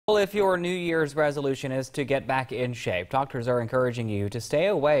Well, if your New Year's resolution is to get back in shape, doctors are encouraging you to stay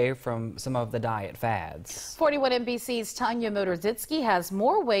away from some of the diet fads. 41 NBC's Tanya Motorzitsky has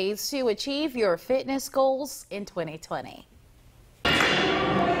more ways to achieve your fitness goals in 2020.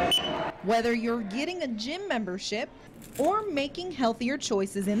 Whether you're getting a gym membership or making healthier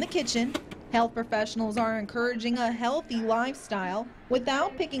choices in the kitchen, health professionals are encouraging a healthy lifestyle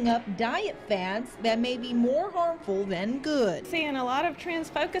without picking up diet fads that may be more harmful than good. Seeing a lot of trends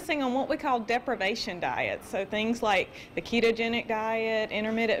focusing on what we call deprivation diets, so things like the ketogenic diet,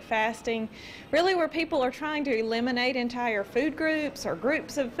 intermittent fasting, really where people are trying to eliminate entire food groups or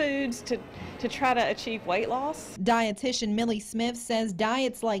groups of foods to try to achieve weight loss. Dietitian Millie Smith says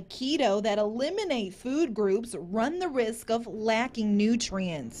diets like keto that eliminate food groups run the risk of lacking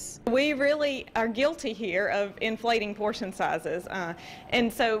nutrients. We really are guilty here of inflating portion sizes,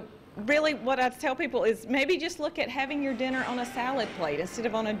 and so really what I tell people is maybe just look at having your dinner on a salad plate instead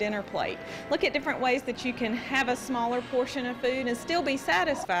of on a dinner plate. Look at different ways that you can have a smaller portion of food and still be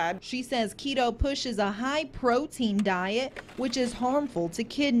satisfied. She says keto pushes a high protein diet, which is harmful to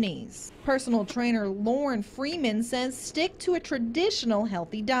kidneys. Personal trainer Lauren Freeman says stick to a traditional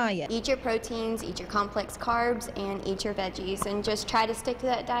healthy diet. Eat your proteins, eat your complex carbs, and eat your veggies, and just try to stick to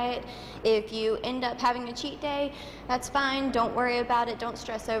that diet. If you end up having a cheat day, that's fine. Don't worry about it. Don't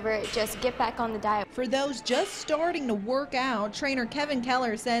stress over it. Just get back on the diet. For those just starting to work out, trainer Kevin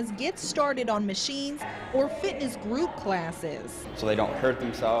Keller says get started on machines or fitness group classes. So they don't hurt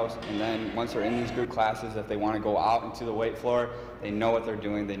themselves, and then once they're in these group classes, if they want to go out into the weight floor, they know what they're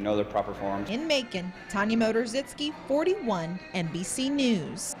doing, they know their proper forms. In Macon, Tanya Motorzitsky, 41 NBC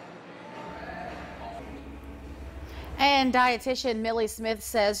News. And dietitian Millie Smith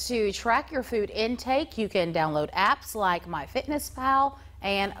says to track your food intake, you can download apps like MyFitnessPal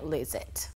and Lose It.